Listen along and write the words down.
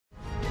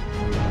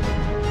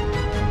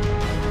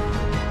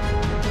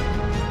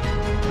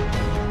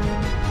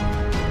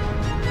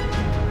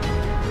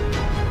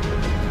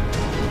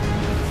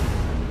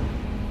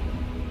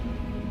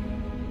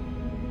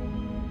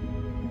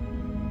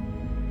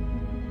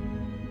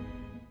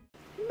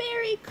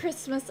Merry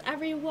Christmas,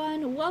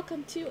 everyone!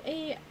 Welcome to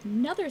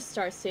another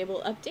Star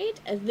Stable update.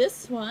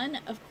 This one,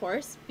 of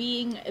course,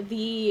 being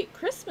the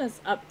Christmas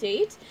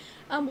update.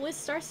 With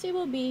Star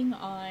Stable being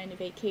on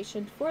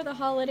vacation for the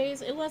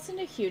holidays, it wasn't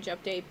a huge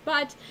update,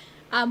 but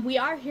we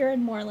are here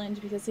in Moreland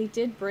because they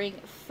did bring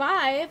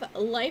 5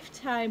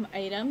 lifetime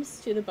items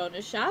to the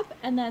bonus shop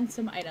and then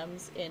some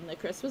items in the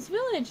Christmas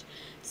village.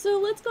 So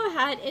let's go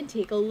ahead and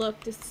take a look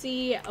to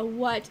see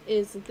what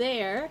is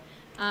there.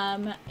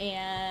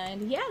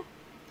 And yeah,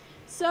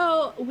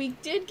 so we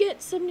did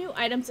get some new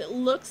items. It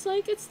looks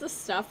like it's the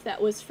stuff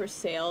that was for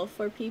sale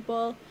for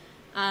people,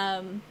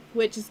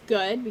 which is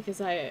good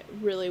because I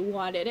really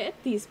wanted it.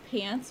 These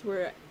pants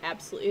were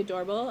absolutely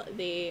adorable.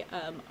 They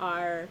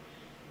are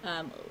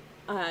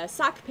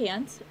sock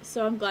pants,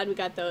 so I'm glad we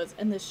got those.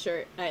 And this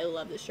shirt, I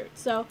love this shirt.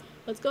 So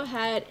let's go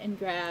ahead and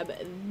grab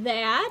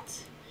that.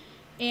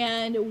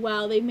 And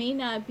while they may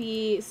not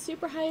be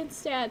super high in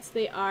stats,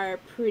 they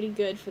are pretty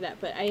good for that.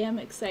 But I am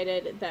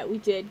excited that we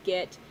did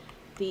get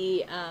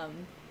the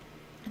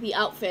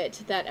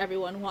outfit that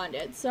everyone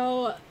wanted.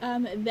 So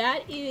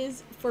that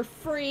is for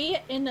free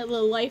in the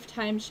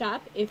Lifetime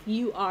shop if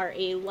you are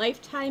a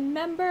Lifetime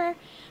member.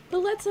 But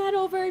let's head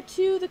over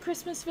to the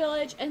Christmas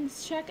Village and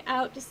check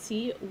out to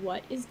see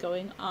what is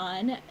going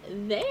on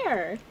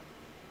there.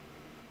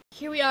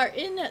 Here we are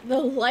in the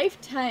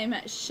Lifetime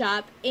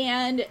shop,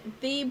 and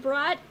they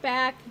brought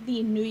back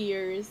the New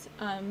Year's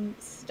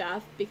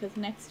stuff because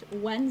next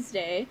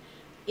Wednesday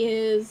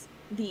is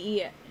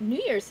the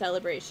New Year's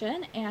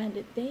celebration,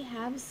 and they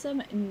have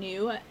some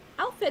new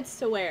outfits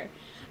to wear.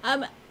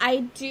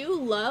 I do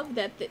love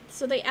that,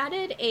 so they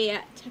added a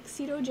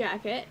tuxedo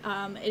jacket.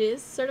 It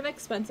is sort of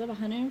expensive,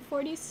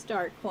 140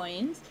 star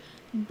coins,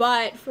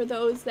 but for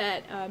those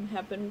that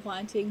have been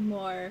wanting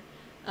more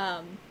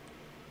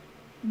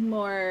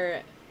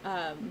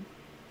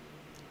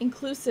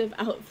inclusive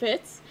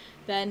outfits,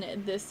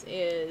 then this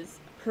is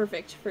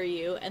perfect for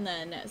you. And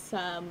then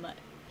some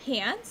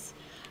pants,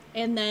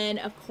 and then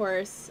of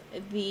course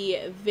the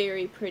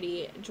very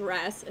pretty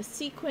dress, a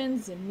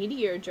sequins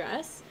meteor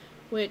dress,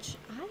 which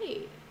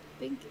I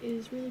think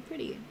is really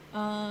pretty.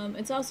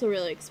 It's also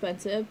really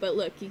expensive, but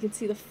look, you can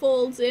see the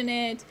folds in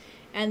it,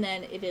 and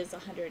then it is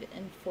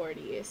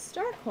 140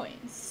 star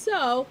coins.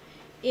 So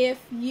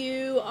if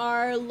you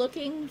are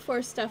looking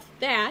for stuff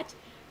that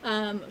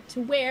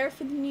to wear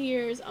for the New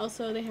Year's,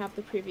 also they have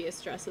the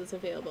previous dresses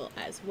available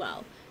as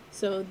well.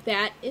 So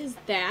that is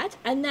that.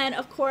 And then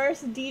of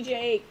course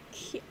DJ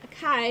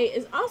Kai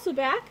is also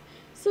back.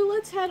 So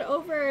let's head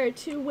over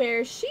to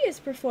where she is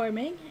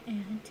performing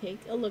and take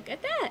a look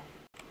at that.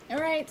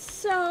 Alright,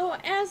 so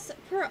as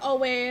per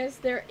always,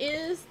 there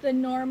is the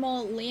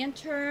normal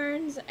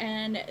lanterns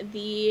and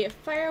the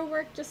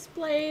firework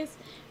displays,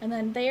 and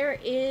then there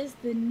is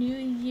the New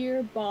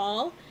Year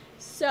ball.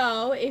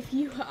 So if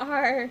you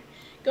are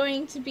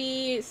going to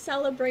be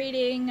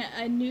celebrating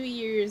a New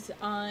Year's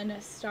on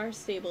Star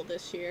Stable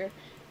this year,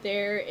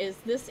 there is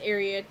this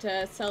area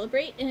to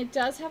celebrate, and it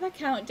does have a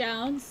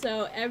countdown.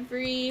 So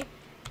every, I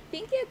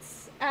think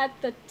it's at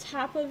the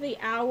top of the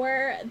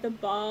hour, the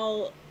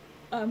ball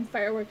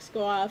fireworks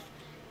go off,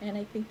 and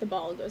I think the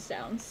ball goes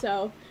down.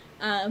 So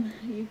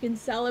you can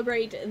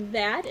celebrate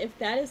that if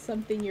that is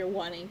something you're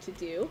wanting to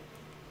do.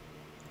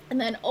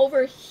 And then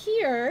over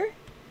here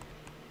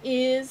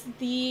is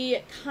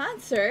the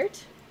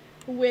concert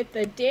with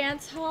the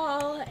dance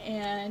hall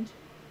and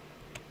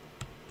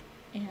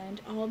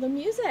all the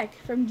music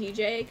from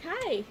DJ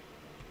Kai.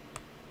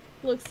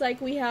 Looks like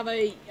we have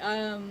a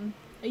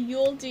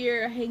Yule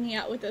deer hanging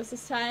out with us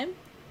this time.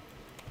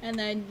 And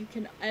then you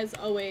can, as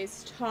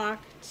always,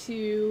 talk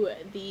to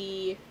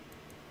the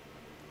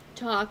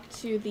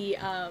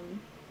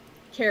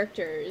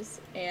characters,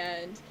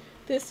 and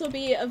this will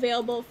be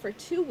available for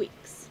 2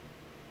 weeks.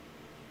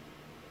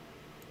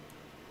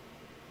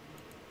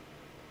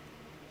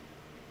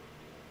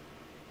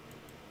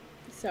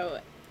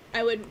 So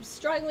I would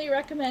strongly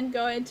recommend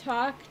go and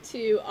talk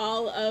to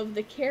all of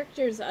the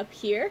characters up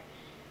here,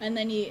 and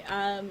then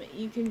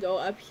you can go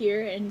up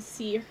here and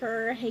see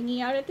her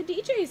hanging out at the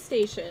DJ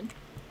station.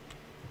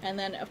 And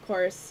then, of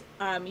course,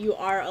 you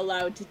are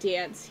allowed to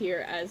dance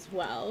here as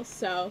well.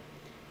 So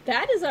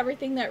that is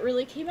everything that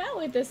really came out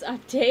with this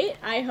update.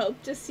 I hope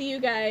to see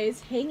you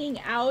guys hanging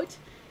out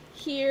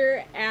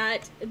here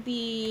at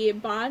the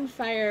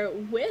bonfire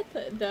with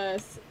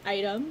the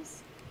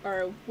items,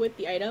 or with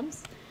the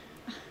items.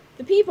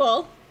 The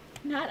people,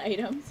 not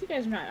items. You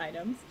guys are not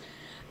items.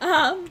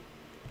 And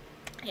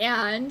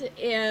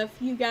if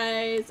you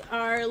guys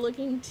are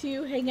looking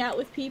to hang out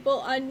with people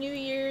on New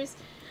Year's,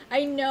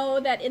 I know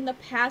that in the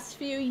past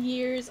few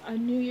years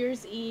on New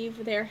Year's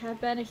Eve, there have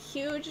been a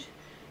huge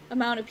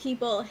amount of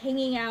people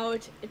hanging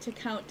out to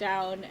count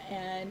down,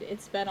 and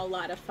it's been a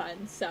lot of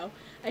fun. So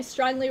I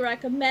strongly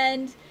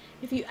recommend,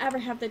 if you ever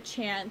have the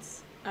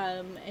chance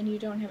and you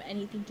don't have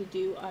anything to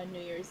do on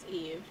New Year's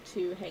Eve,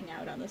 to hang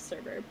out on the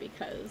server,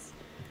 because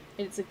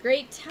it's a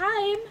great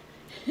time.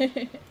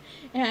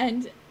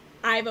 And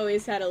I've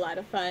always had a lot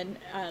of fun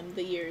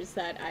the years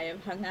that I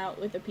have hung out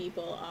with the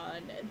people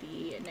on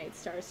the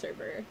Nightstar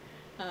server.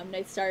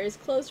 Nightstar is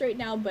closed right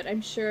now, but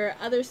I'm sure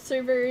other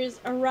servers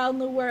around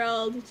the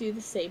world do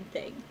the same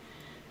thing.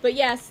 But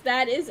yes,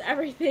 that is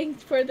everything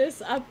for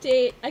this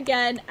update.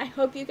 Again, I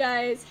hope you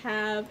guys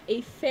have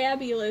a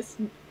fabulous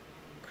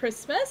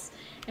Christmas,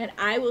 and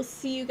I will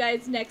see you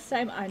guys next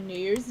time on New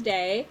Year's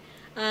Day.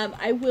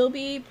 I will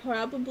be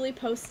probably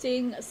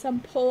posting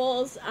some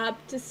polls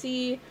up to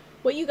see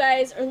what you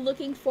guys are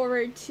looking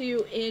forward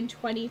to in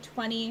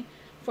 2020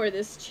 for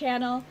this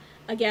channel.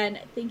 Again,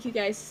 thank you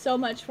guys so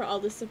much for all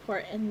the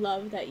support and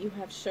love that you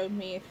have shown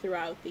me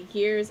throughout the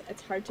years.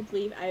 It's hard to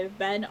believe I've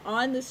been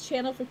on this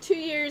channel for 2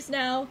 years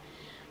now,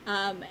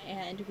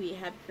 and we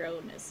have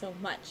grown so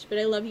much. But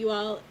I love you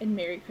all, and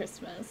Merry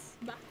Christmas.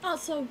 Bye.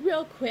 Also,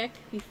 real quick,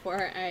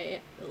 before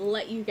I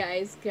let you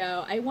guys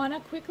go, I want to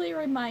quickly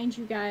remind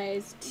you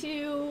guys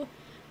to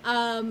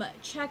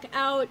check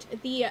out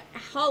the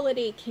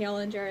holiday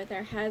calendar.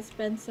 There has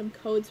been some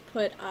codes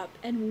put up,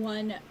 and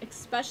one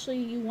especially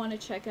you want to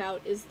check out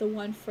is the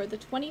one for the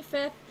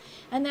 25th,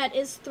 and that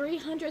is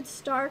 300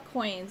 star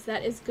coins.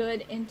 That is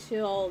good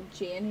until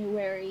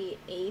January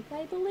 8th,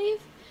 I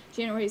believe,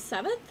 January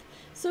 7th.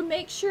 So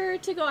make sure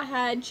to go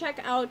ahead, check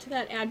out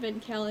that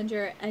advent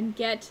calendar and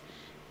get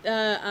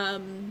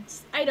the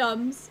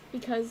items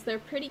because they're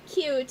pretty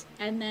cute,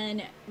 and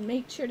then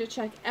make sure to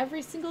check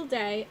every single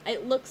day.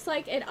 It looks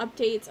like it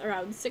updates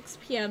around 6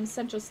 p.m.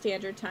 Central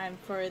Standard Time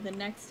for the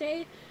next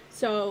day.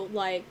 So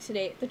like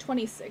today, the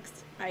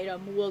 26th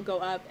item will go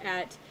up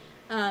at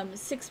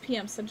 6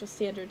 p.m. Central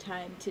Standard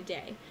Time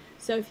today.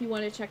 So if you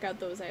want to check out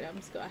those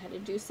items, go ahead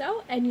and do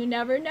so. And you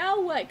never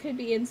know what could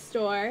be in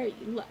store.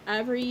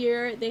 Every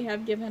year they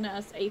have given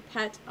us a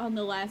pet on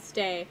the last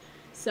day,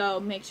 so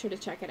make sure to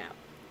check it out.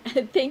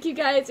 Thank you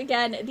guys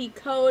again. The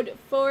code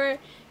for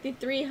the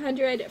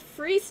 300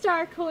 free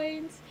star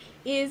coins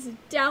is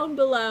down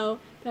below.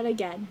 But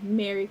again,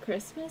 Merry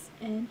Christmas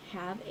and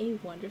have a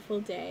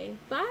wonderful day.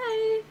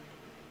 Bye!